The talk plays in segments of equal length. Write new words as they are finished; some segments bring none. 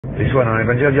risuonano nel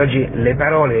Vangelo di oggi le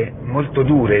parole molto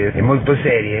dure e molto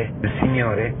serie del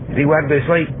Signore riguardo ai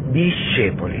Suoi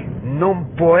discepoli.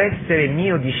 Non può essere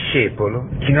mio discepolo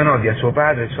chi non odia suo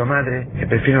padre, sua madre e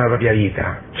perfino la propria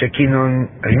vita. Cioè chi non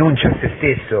rinuncia a se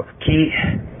stesso, chi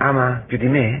ama più di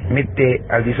me, mette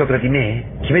al di sopra di me,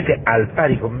 chi mette al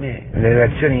pari con me le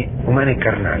relazioni umane e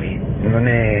carnali, non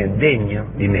è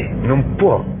degno di me, non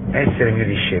può essere mio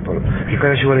discepolo. Che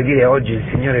cosa ci vuole dire oggi il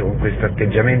Signore con questo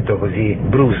atteggiamento così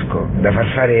brusco, da far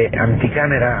fare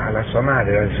anticamera alla sua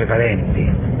madre, ai suoi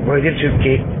parenti? Vuole dirci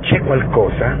che c'è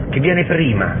qualcosa che viene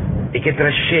prima e che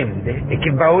trascende e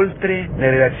che va oltre le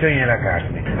relazioni nella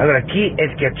carne. Allora chi è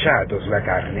schiacciato sulla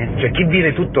carne, cioè chi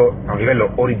vive tutto a un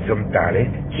livello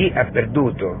orizzontale, chi ha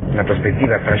perduto la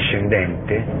prospettiva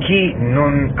trascendente, chi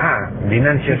non ha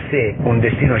dinanzi a sé un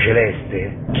destino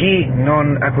celeste, chi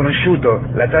non ha conosciuto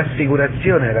la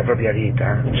trasfigurazione della propria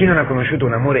vita, chi non ha conosciuto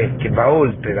un amore che va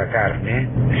oltre la carne,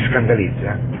 si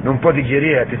scandalizza, non può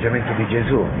digerire l'atteggiamento di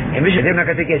Gesù. E invece è una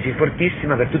catechesi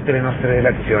fortissima per tutte le nostre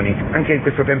relazioni, anche in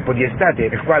questo tempo di estate,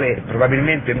 nel quale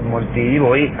probabilmente molti di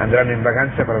voi andranno in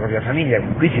vacanza con la propria famiglia.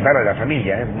 Qui si parla della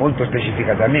famiglia, molto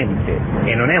specificatamente,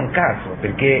 e non è un caso,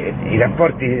 perché i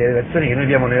rapporti, le relazioni che noi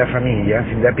abbiamo nella famiglia,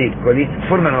 sin da piccoli,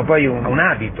 formano poi un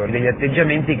abito, degli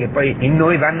atteggiamenti che poi in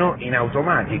noi vanno in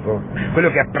automatico.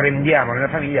 Quello che apprendiamo nella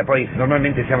famiglia poi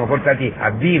normalmente siamo portati a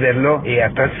viverlo e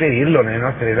a trasferirlo nelle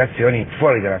nostre relazioni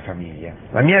fuori dalla famiglia.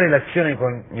 La mia relazione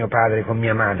con mio padre, con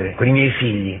mia madre, con i miei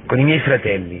figli, con i miei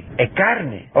fratelli, è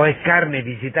carne o è carne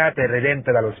visitata e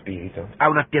redenta dallo Spirito? Ha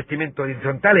un appiattimento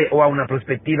orizzontale o ha una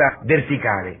prospettiva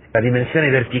verticale? La dimensione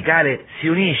verticale si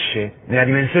unisce nella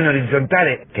dimensione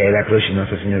orizzontale, che è la croce di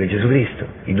nostro Signore Gesù Cristo,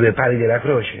 i due pali della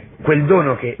croce, quel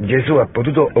dono che Gesù ha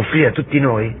potuto offrire a tutti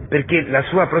noi, perché la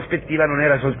sua prospettiva non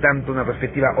era soltanto una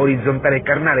prospettiva orizzontale e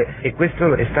carnale, e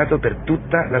questo è stato per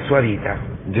tutta la sua vita.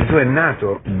 Gesù è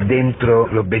nato dentro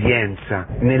l'obbedienza,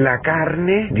 nella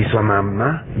carne di sua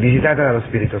mamma, visitata dallo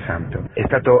Spirito Santo. È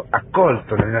stato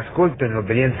accolto nell'ascolto e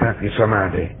nell'obbedienza di sua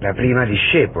madre, la prima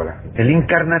discepola. E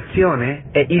l'incarnazione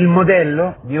è il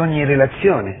modello di ogni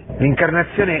relazione.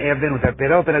 L'incarnazione è avvenuta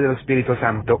per opera dello Spirito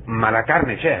Santo, ma la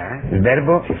carne c'era, Il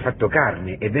Verbo si è fatto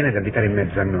carne e viene ad abitare in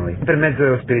mezzo a noi, per mezzo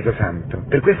dello Spirito Santo.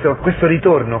 Per questo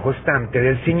ritorno costante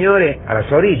del Signore alla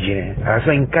sua origine, alla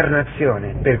sua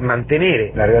incarnazione, per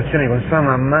mantenere la relazione con sua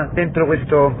mamma dentro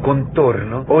questo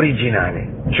contorno originale,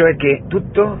 cioè che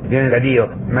tutto viene da Dio.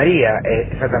 Maria è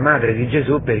stata madre di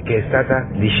Gesù perché è stata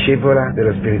discepola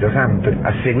dello Spirito Santo,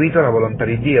 ha seguito la volontà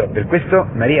di Dio, per questo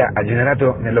Maria ha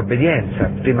generato nell'obbedienza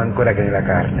prima ancora che nella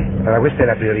carne. Allora questa è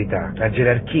la priorità, la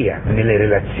gerarchia nelle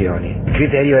relazioni. Il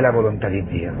criterio è la volontà di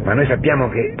Dio, ma noi sappiamo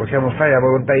che possiamo fare la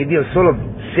volontà di Dio solo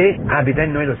se abita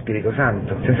in noi lo Spirito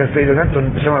Santo. Senza il Spirito Santo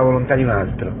non facciamo la volontà di un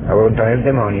altro, la volontà del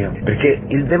demonio, perché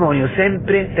il demonio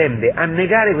sempre tende a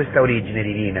negare questa origine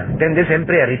divina, tende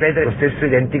sempre a ripetere lo stesso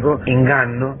identico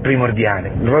inganno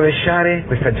primordiale, rovesciare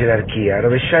questa gerarchia,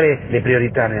 rovesciare le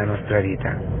priorità nella nostra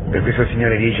vita. Per questo il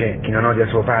Signore dice: chi non odia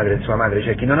suo padre e sua madre,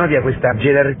 cioè chi non odia questa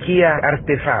gerarchia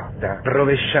artefatta,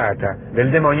 rovesciata del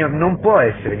demonio, non può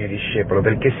essere mio discepolo,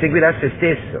 perché seguirà se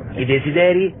stesso, i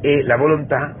desideri e la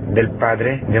volontà del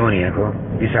padre demoniaco,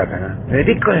 di Satana, nelle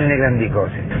piccole e nelle grandi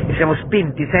cose. E siamo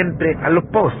spinti sempre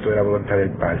all'opposto della volontà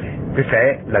del Padre. Questa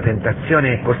è la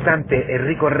tentazione costante e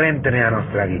ricorrente nella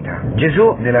nostra vita.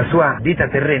 Gesù, nella sua vita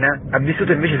terrena, ha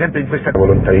vissuto invece sempre in questa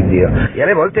volontà di Dio, e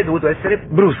alle volte è dovuto essere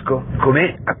brusco,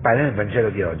 come appare nel Vangelo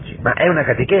di oggi. Ma è una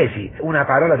catechesi, una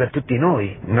parola per tutti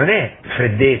noi, non è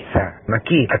freddezza, ma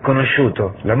chi ha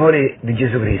conosciuto l'amore di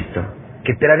Gesù Cristo,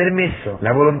 che per aver messo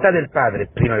la volontà del Padre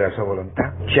prima della sua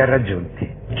volontà, ci ha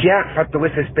raggiunti. Chi ha fatto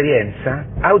questa esperienza,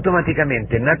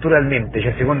 automaticamente, naturalmente,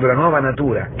 cioè secondo la nuova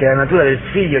natura, che è la natura del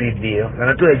Figlio di Dio, la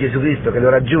natura di Gesù Cristo, che lo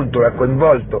ha raggiunto, lo ha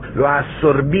coinvolto, lo ha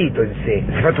assorbito in sé,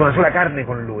 si è fatto una sola carne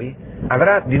con Lui,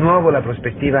 avrà di nuovo la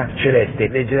prospettiva celeste,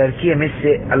 le gerarchie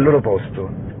messe al loro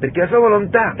posto. Perché la sua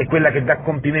volontà è quella che dà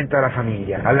compimento alla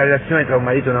famiglia, alla relazione tra un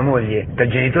marito e una moglie, tra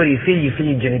genitori e figli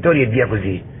e genitori e via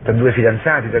così, tra due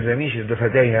fidanzati, tra due amici, tra due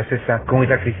fratelli nella stessa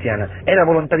comunità cristiana. È la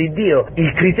volontà di Dio,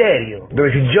 il criterio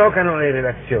dove si giocano le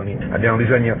relazioni. Abbiamo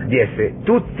bisogno di essere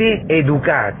tutti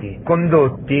educati,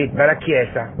 condotti dalla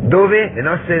Chiesa, dove le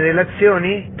nostre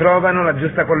relazioni trovano la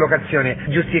giusta collocazione,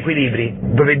 i giusti equilibri,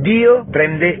 dove Dio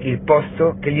prende il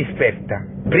posto che gli spetta,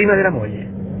 prima della moglie,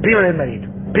 prima del marito,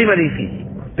 prima dei figli.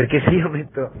 Perché se io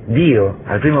metto Dio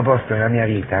al primo posto nella mia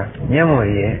vita, mia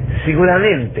moglie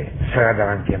sicuramente sarà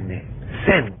davanti a me,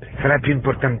 sempre, sarà più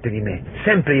importante di me,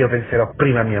 sempre io penserò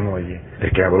prima a mia moglie,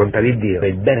 perché la volontà di Dio è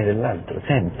il bene dell'altro,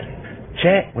 sempre.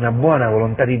 C'è una buona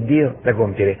volontà di Dio da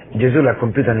compiere. Gesù l'ha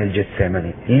compiuta nel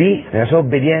Getsemani. Lì, nella sua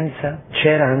obbedienza,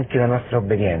 c'era anche la nostra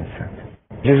obbedienza.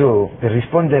 Gesù, per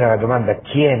rispondere alla domanda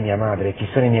chi è mia madre e chi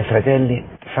sono i miei fratelli,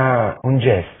 fa un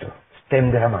gesto,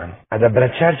 stende la mano, ad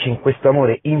abbracciarci in questo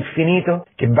amore infinito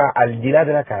che va al di là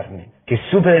della carne, che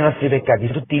supera i nostri peccati,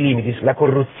 tutti i limiti, la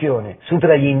corruzione,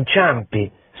 supera gli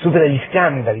inciampi, supera gli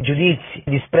scandali, i giudizi,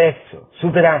 il disprezzo,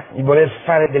 supera il voler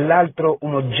fare dell'altro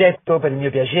un oggetto per il mio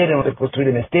piacere, per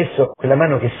costruire me stesso, quella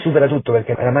mano che supera tutto,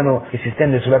 perché è la mano che si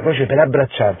stende sulla croce per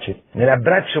abbracciarci.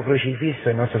 Nell'abbraccio crocifisso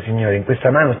del nostro Signore, in questa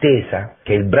mano tesa,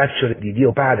 che è il braccio di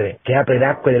Dio Padre, che apre le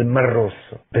acque del Mar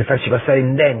Rosso, per farci passare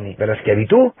indenni dalla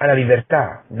schiavitù alla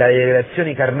libertà, dalle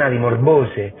relazioni carnali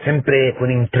morbose, sempre con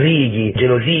intrighi,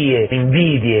 gelosie,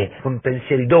 invidie, con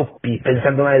pensieri doppi,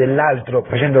 pensando male dell'altro,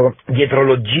 facendo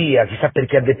dietrologia, chissà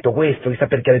perché ha detto questo, chissà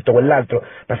perché ha detto quell'altro,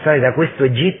 passare da questo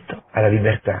Egitto alla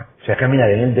libertà, cioè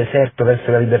camminare nel deserto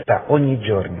verso la libertà ogni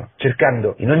giorno,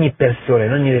 cercando in ogni persona,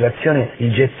 in ogni relazione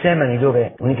il Getsemani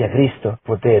dove, uniti a Cristo,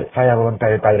 poter fare la volontà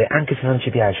del Padre, anche se non ci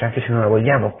piace, anche se non la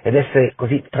vogliamo, ed essere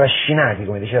così trascinati,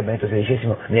 come diceva Benedetto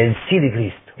XVI, nel sì di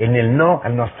Cristo e nel no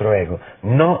al nostro ego,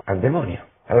 no al demonio.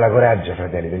 Allora coraggio,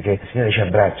 fratelli, perché il Signore ci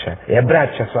abbraccia e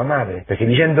abbraccia sua madre, perché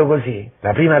dicendo così,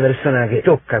 la prima persona che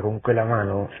tocca con quella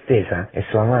mano stesa è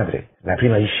sua madre, la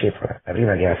prima discepola, la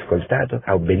prima che ha ascoltato,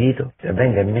 ha obbedito,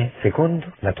 avvenga in me secondo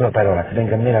la tua parola,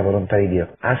 avvenga in me la volontà di Dio.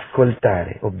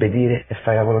 Ascoltare, obbedire e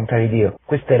fare la volontà di Dio.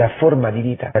 Questa è la forma di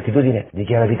vita, l'attitudine di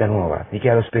chi ha la vita nuova, di chi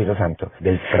ha lo Spirito Santo,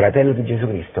 del fratello di Gesù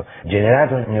Cristo,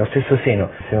 generato nello stesso seno,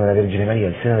 il seno della Vergine Maria,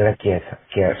 il seno della Chiesa,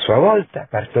 che a sua volta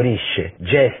partorisce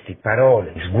gesti,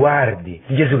 parole, sguardi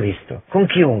di Gesù Cristo. Con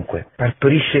chiunque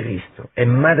partorisce Cristo, è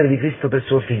madre di Cristo per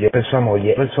suo figlio, per sua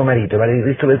moglie, per suo marito, madre di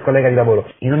Cristo per il collega di lavoro.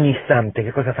 In ogni istante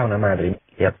che cosa fa una madre?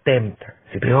 È attenta,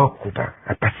 si preoccupa,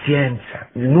 ha pazienza,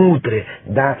 nutre,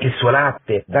 dà il suo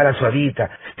latte, dà la sua vita,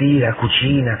 stira,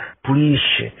 cucina,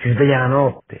 pulisce, si sveglia la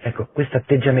notte. Ecco, questo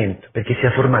atteggiamento, perché si è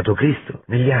formato Cristo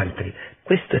negli altri.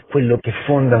 Questo è quello che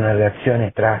fonda una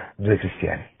relazione tra due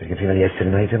cristiani, perché prima di essere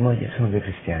marito e moglie sono due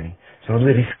cristiani. Sono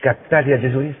due riscattati da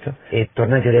Gesù Cristo e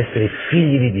tornati ad essere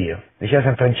figli di Dio. Diceva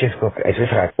San Francesco ai suoi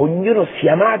frati, ognuno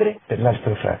sia madre per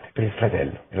l'altro frate, per il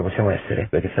fratello. E lo possiamo essere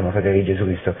perché siamo fratelli di Gesù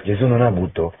Cristo. Gesù non ha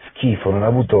avuto schifo, non ha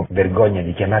avuto vergogna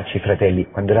di chiamarci fratelli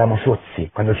quando eravamo sozzi,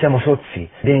 quando siamo sozzi,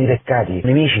 pieni di peccati,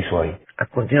 nemici suoi. Ha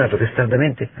continuato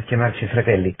testardamente a chiamarci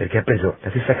fratelli perché ha preso la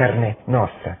stessa carne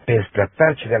nostra per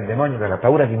strapparci dal demonio, dalla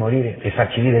paura di morire e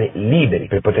farci vivere liberi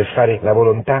per poter fare la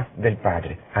volontà del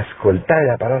Padre, ascoltare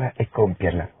la parola e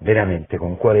compierla veramente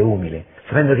con cuore umile,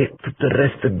 sapendo che tutto il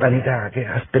resto è vanità, che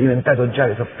ha sperimentato già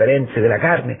le sofferenze della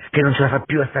carne, che non ce la fa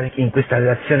più a stare in questa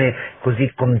relazione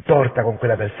così contorta con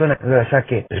quella persona. Allora sa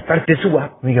che per parte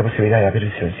sua l'unica possibilità è la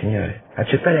permissione del Signore,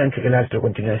 accettare anche che l'altro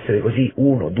continui a essere così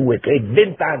 1, 2, 3,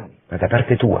 20 anni, ma da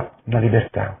parte tua una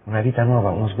libertà, una vita nuova,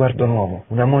 uno sguardo nuovo,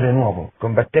 un amore nuovo,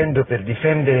 combattendo per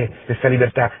difendere questa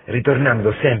libertà,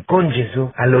 ritornando sempre con Gesù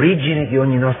all'origine di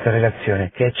ogni nostra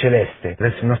relazione, che è celeste,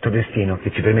 verso il nostro destino,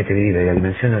 che ci permette di vivere la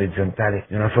dimensione orizzontale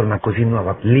in una forma così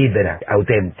nuova, libera,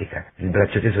 autentica. Il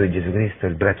braccio teso di Gesù Cristo,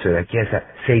 il braccio della Chiesa,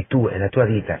 sei tu e la tua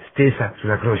vita stesa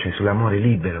sulla croce, sull'amore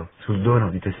libero, sul dono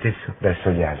di te stesso verso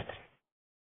gli altri.